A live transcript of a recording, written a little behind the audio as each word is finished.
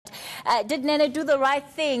Did Nene do the right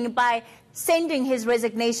thing by sending his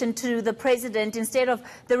resignation to the president instead of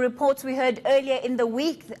the reports we heard earlier in the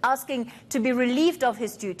week asking to be relieved of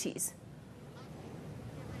his duties?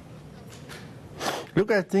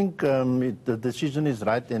 Look, I think the decision is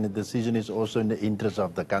right, and the decision is also in the interest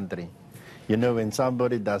of the country. You know, when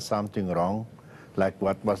somebody does something wrong, like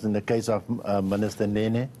what was in the case of Minister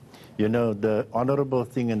Nene, you know, the honorable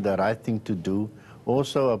thing and the right thing to do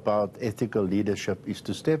also about ethical leadership is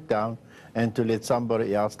to step down and to let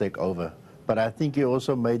somebody else take over. But I think he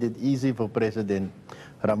also made it easy for President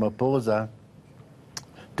Ramaphosa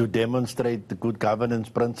to demonstrate the good governance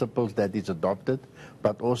principles that he's adopted,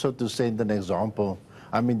 but also to send an example.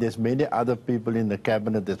 I mean, there's many other people in the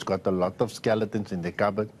cabinet that's got a lot of skeletons in the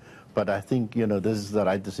cupboard, but I think, you know, this is the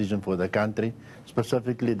right decision for the country.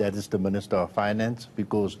 Specifically, that is the Minister of Finance,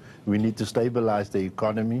 because we need to stabilize the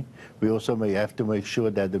economy. We also may have to make sure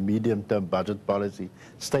that the medium-term budget policy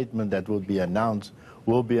statement that will be announced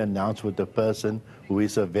with a person who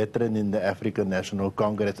is a veteran in the African National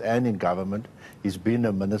Congress and in government. He's been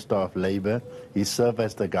a Minister of Labour. He served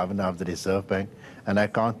as the Governor of the Reserve Bank. And I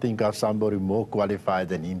can't think of somebody more qualified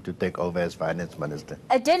than him to take over as Finance Minister.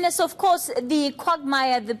 Dennis, of course, the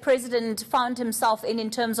quagmire the president found himself in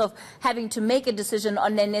terms of having to make a decision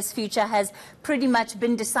on Nene's future has pretty much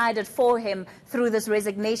been decided for him through this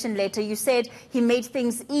resignation letter. You said he made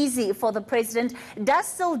things easy for the president.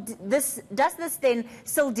 Does this then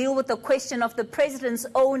still deal with the question of the president's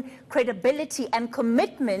own credibility and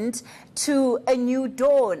commitment to a new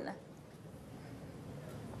dawn?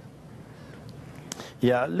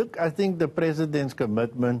 Yeah, look, I think the president's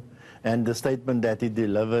commitment and the statement that he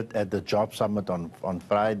delivered at the Job Summit on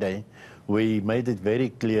Friday, we made it very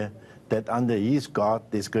clear that under his guard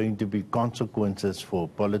there's going to be consequences for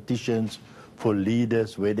politicians, for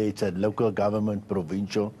leaders, whether it's at local government,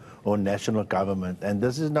 provincial or national government. And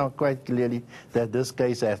this is now quite clearly that this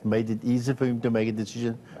case has made it easy for him to make a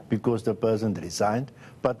decision because the person resigned.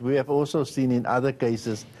 But we have also seen in other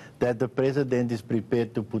cases that the president is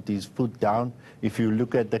prepared to put his foot down. If you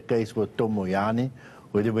look at the case with Tito Mboweni,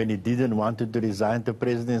 when he didn't want to resign, the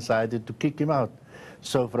president decided to kick him out.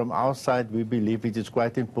 So from our side, we believe it is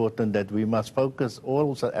quite important that we must focus,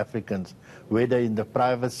 all South Africans, whether in the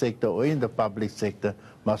private sector or in the public sector,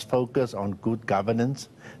 must focus on good governance,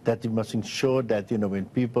 that we must ensure that, you know, when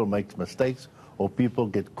people make mistakes or people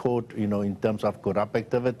get caught, you know, in terms of corrupt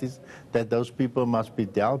activities, that those people must be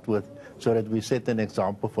dealt with so that we set an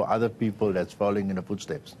example for other people that's following in the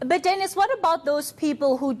footsteps. But Dennis, what about those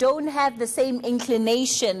people who don't have the same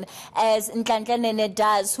inclination as Nhlanhla Nene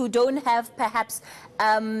does, who don't have perhaps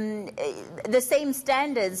the same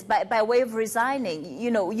standards by way of resigning?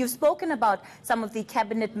 You know, you've spoken about some of the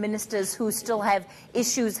cabinet ministers who still have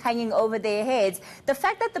issues hanging over their heads. The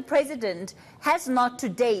fact that the president has not to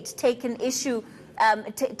date taken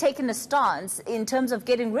a stance in terms of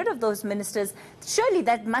getting rid of those ministers, surely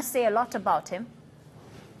that must say a lot about him.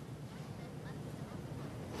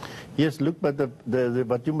 Yes, look, but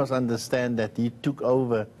but you must understand that he took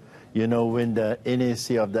over, you know, when the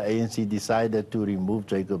NSC of the ANC decided to remove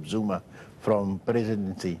Jacob Zuma from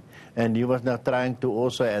presidency. And he was now trying to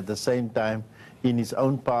also at the same time in his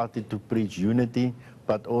own party to preach unity,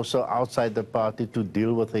 but also outside the party to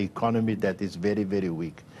deal with the economy that is very, very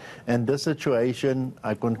weak. And this situation,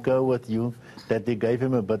 I concur with you that they gave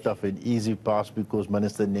him a bit of an easy pass because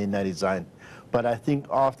Minister Nene resigned. But I think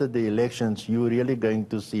after the elections, you're really going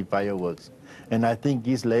to see fireworks. And I think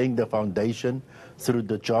he's laying the foundation through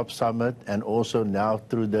the Job Summit and also now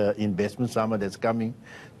through the Investment Summit that's coming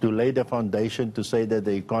to lay the foundation to say that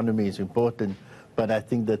the economy is important. But I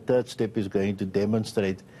think the third step is going to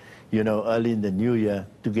demonstrate, you know, early in the new year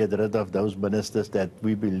to get rid of those ministers that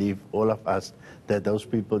we believe, all of us, that those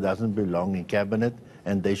people doesn't belong in cabinet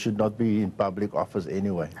and they should not be in public office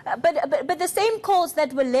anyway. But the same calls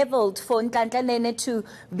that were leveled for Nhlanhla Nene to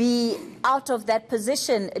be out of that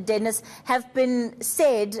position, Dennis, have been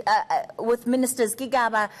said with Ministers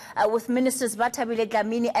Gigaba, with Ministers Bathabile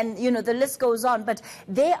Dlamini, and, you know, the list goes on, but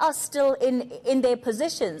they are still in their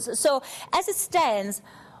positions. So as it stands,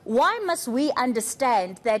 why must we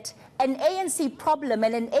understand that an ANC problem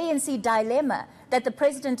and an ANC dilemma that the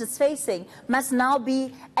president is facing must now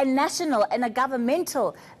be a national and a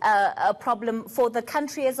governmental problem for the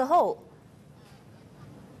country as a whole?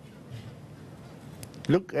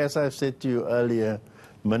 Look, as I said to you earlier,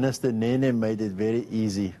 Minister Nene made it very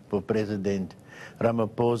easy for President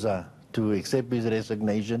Ramaphosa to accept his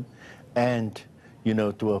resignation and, you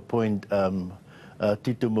know, to appoint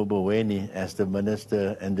Tito Mboweni as the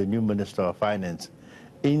minister and the new Minister of Finance.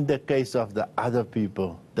 In the case of the other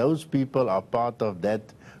people, those people are part of that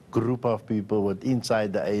group of people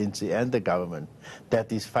inside the ANC and the government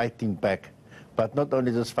that is fighting back. But not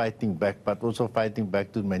only just fighting back, but also fighting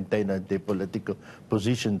back to maintain their political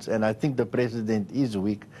positions. And I think the president is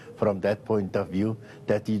weak from that point of view,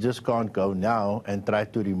 that he just can't go now and try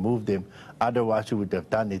to remove them. Otherwise, he would have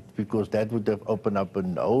done it, because that would have opened up a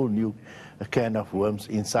whole new can of worms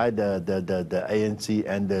inside the ANC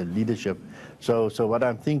and the leadership. So what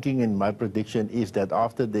I'm thinking in my prediction is that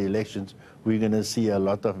after the elections, we're going to see a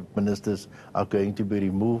lot of ministers are going to be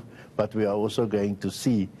removed, but we are also going to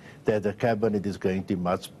see that the cabinet is going to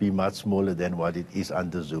be much smaller than what it is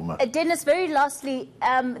under Zuma. Dennis, very lastly,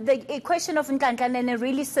 the question of Nhlanhla Nene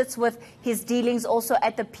really sits with his dealings also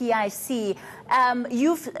at the PIC.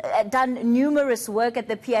 You've done numerous work at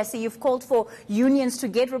the PIC. You've called for unions to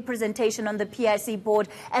get representation on the PIC board.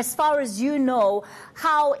 As far as you know,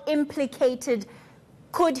 how implicated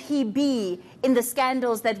could he be in the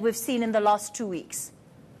scandals that we've seen in the last 2 weeks?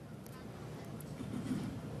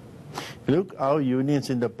 Look, our unions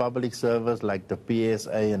in the public service, like the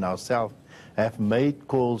PSA and ourselves, have made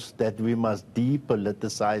calls that we must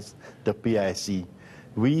depoliticize the PIC.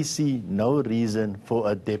 We see no reason for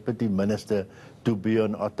a deputy minister to be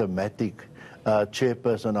an automatic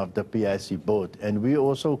chairperson of the PIC board. And we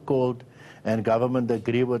also called, and government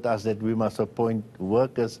agreed with us, that we must appoint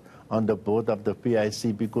workers on the board of the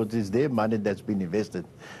PIC, because it's their money that's been invested.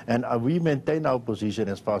 And we maintain our position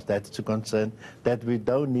as far as that is concerned, that we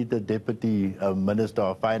don't need the deputy minister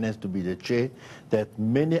of finance to be the chair, that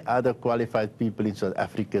many other qualified people in South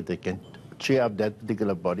Africa, they can chair up that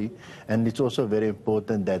particular body. And it's also very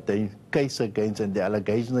important that the case against and the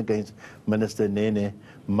allegation against Minister Nene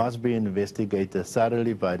must be investigated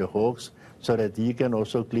thoroughly by the Hawks, so that he can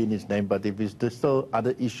also clean his name. But if there's still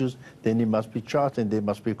other issues, then he must be charged, and there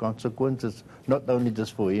must be consequences, not only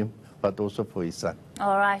just for him, but also for his son.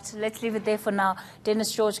 All right, let's leave it there for now.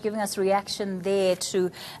 Dennis George giving us reaction there to,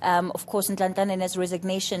 of course, Nhlanhla Nene's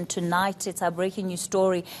resignation tonight. It's our breaking news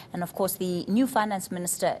story. And, of course, the new finance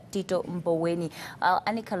minister, Tito Mboweni.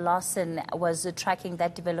 Annika Larson was tracking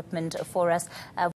that development for us.